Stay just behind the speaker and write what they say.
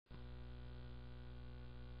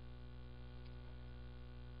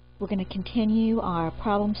We're going to continue our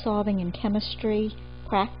problem solving in chemistry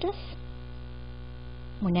practice.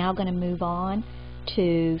 We're now going to move on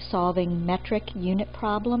to solving metric unit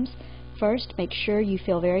problems. First, make sure you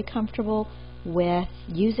feel very comfortable with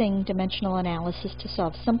using dimensional analysis to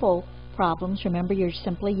solve simple problems. Remember, you're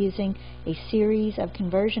simply using a series of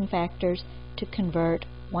conversion factors to convert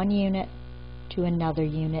one unit to another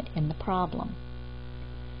unit in the problem.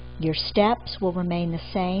 Your steps will remain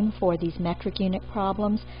the same for these metric unit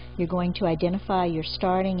problems. You're going to identify your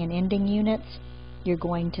starting and ending units. You're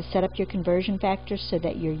going to set up your conversion factors so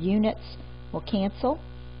that your units will cancel.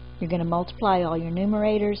 You're going to multiply all your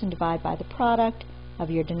numerators and divide by the product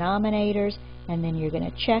of your denominators, and then you're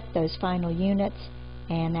going to check those final units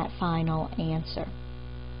and that final answer.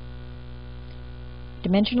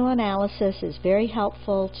 Dimensional analysis is very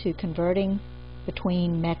helpful to converting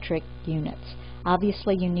between metric units.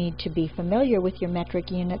 Obviously, you need to be familiar with your metric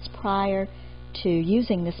units prior to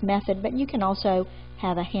using this method, but you can also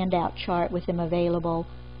have a handout chart with them available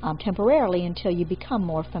temporarily until you become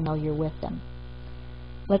more familiar with them.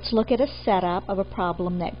 Let's look at a setup of a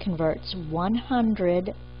problem that converts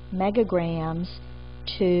 100 megagrams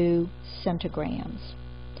to centigrams.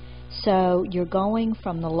 So you're going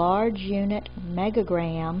from the large unit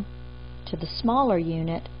megagram to the smaller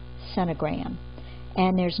unit centigram.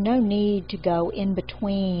 And there's no need to go in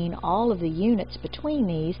between all of the units between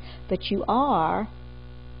these, but you are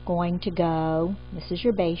going to go, this is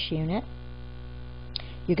your base unit,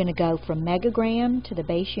 you're going to go from megagram to the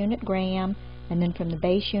base unit gram, and then from the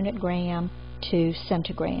base unit gram to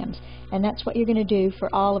centigrams. And that's what you're going to do for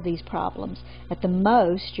all of these problems. At the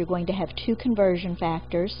most, you're going to have two conversion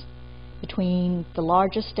factors between the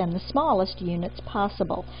largest and the smallest units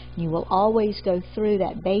possible. You will always go through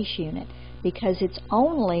that base unit, because it's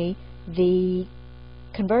only the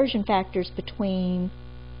conversion factors between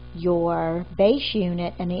your base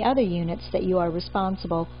unit and the other units that you are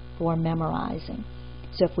responsible for memorizing.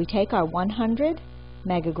 So if we take our 100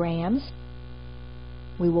 megagrams,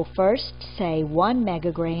 we will first say 1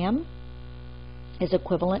 megagram is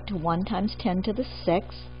equivalent to 1 times 10 to the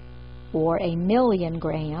 6th, or 1,000,000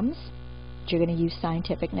 grams. You're going to use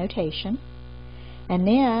scientific notation. And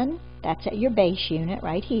then that's at your base unit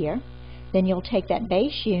right here. Then you'll take that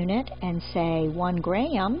base unit and say 1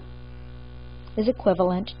 gram is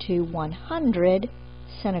equivalent to 100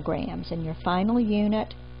 centigrams, and your final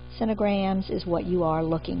unit, centigrams, is what you are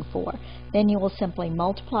looking for. Then you will simply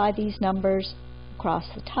multiply these numbers across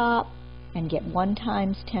the top and get 1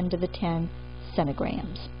 times 10 to the 10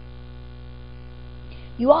 centigrams.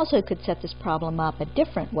 You also could set this problem up a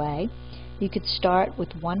different way. You could start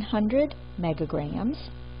with 100 megagrams.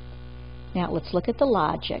 Now let's look at the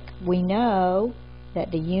logic. We know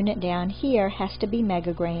that the unit down here has to be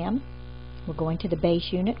megagram. We're going to the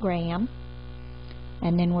base unit gram,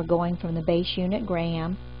 and then we're going from the base unit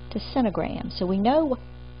gram to centigram. So we know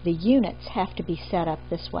the units have to be set up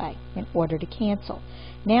this way in order to cancel.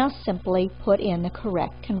 Now simply put in the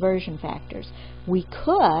correct conversion factors. We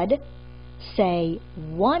could say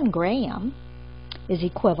 1 gram is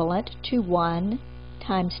equivalent to 1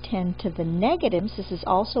 times 10 to the negatives. This is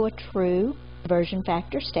also a true conversion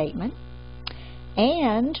factor statement.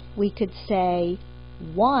 And we could say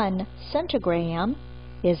 1 centigram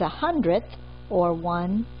is 100th, or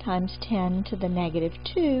 1 times 10 to the negative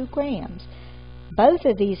 2 grams. Both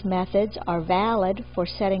of these methods are valid for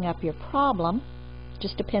setting up your problem.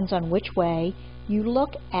 Just depends on which way you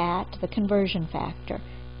look at the conversion factor.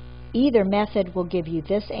 Either method will give you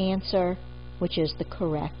this answer, which is the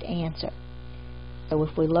correct answer. So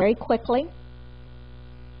if we look very quickly,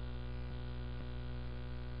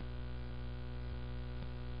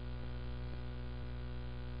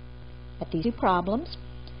 at these two problems,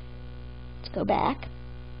 let's go back.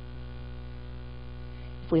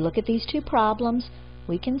 If we look at these two problems,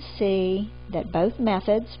 we can see that both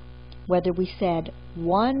methods, whether we said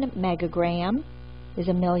 1 megagram is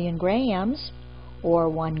 1,000,000 grams, or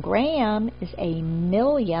 1 gram is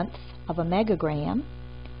 1,000,000th of a megagram,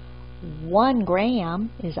 1 gram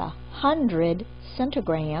is 100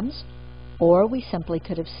 centigrams, or we simply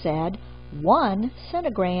could have said 1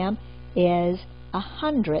 centigram is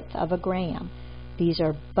 100th of a gram. These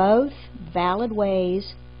are both valid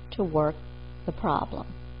ways to work the problem.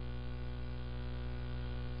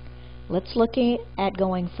 Let's look at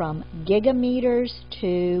going from gigameters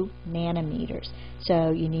to nanometers. So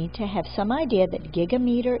you need to have some idea that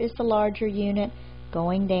gigameter is the larger unit,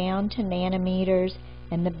 going down to nanometers,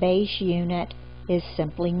 and the base unit is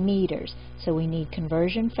simply meters. So we need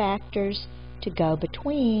conversion factors to go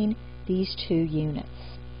between these two units.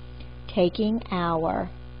 Taking our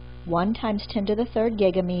 1 times 10 to the 3rd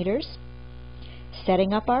gigameters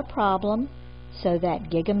setting up our problem so that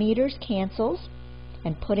gigameters cancels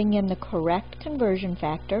and putting in the correct conversion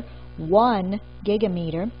factor. 1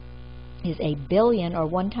 gigameter is a billion, or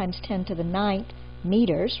 1 times 10 to the 9th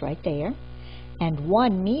meters, right there, and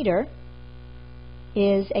 1 meter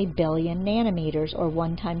is a billion nanometers, or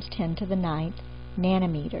 1 times 10 to the 9th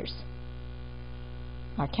nanometers.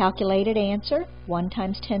 Our calculated answer, 1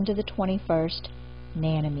 times 10 to the 21st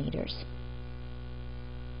nanometers.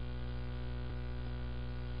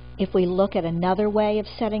 If we look at another way of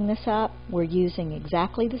setting this up, we're using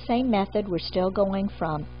exactly the same method. We're still going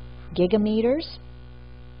from gigameters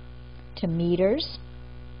to meters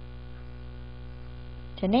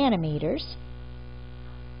to nanometers.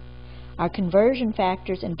 Our conversion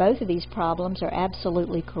factors in both of these problems are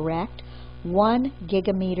absolutely correct. 1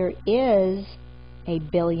 gigameter is a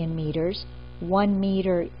billion meters. 1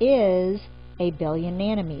 meter is a billion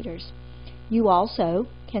nanometers. You also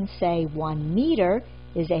can say 1 meter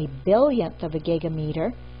is a billionth of a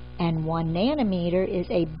gigameter, and 1 nanometer is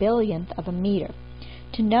a billionth of a meter.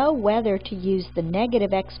 To know whether to use the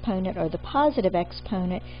negative exponent or the positive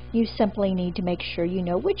exponent, you simply need to make sure you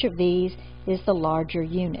know which of these is the larger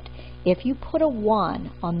unit. If you put a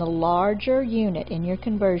 1 on the larger unit in your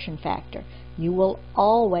conversion factor, you will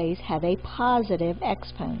always have a positive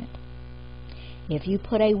exponent. If you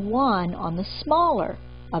put a 1 on the smaller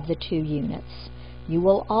of the two units, you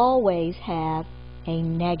will always have a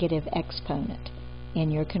negative exponent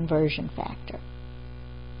in your conversion factor.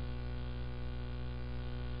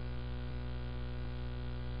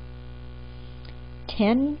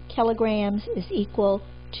 "10 kilograms is equal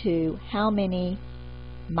to how many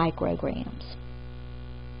micrograms?"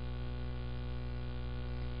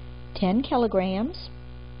 10 kilograms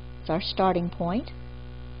is our starting point.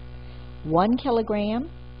 1 kilogram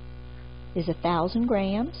is 1,000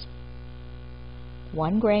 grams.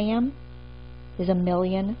 1 gram is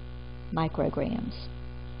 1,000,000 micrograms,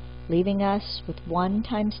 leaving us with 1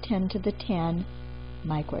 times 10 to the 10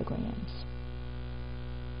 micrograms.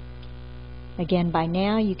 Again, by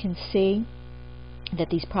now you can see that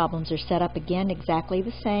these problems are set up again exactly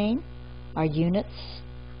the same. Our units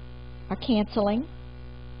are canceling,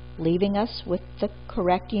 leaving us with the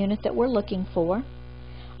correct unit that we're looking for.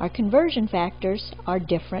 Our conversion factors are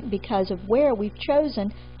different because of where we've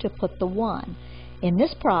chosen to put the 1. In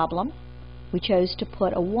this problem, we chose to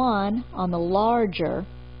put a 1 on the larger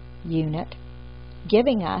unit,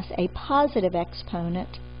 giving us a positive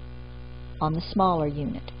exponent on the smaller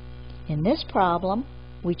unit. In this problem,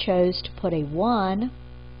 we chose to put a 1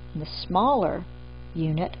 in the smaller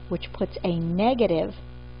unit, which puts a negative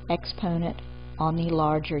exponent on the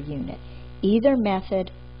larger unit. Either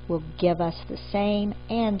method will give us the same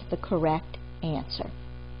and the correct answer.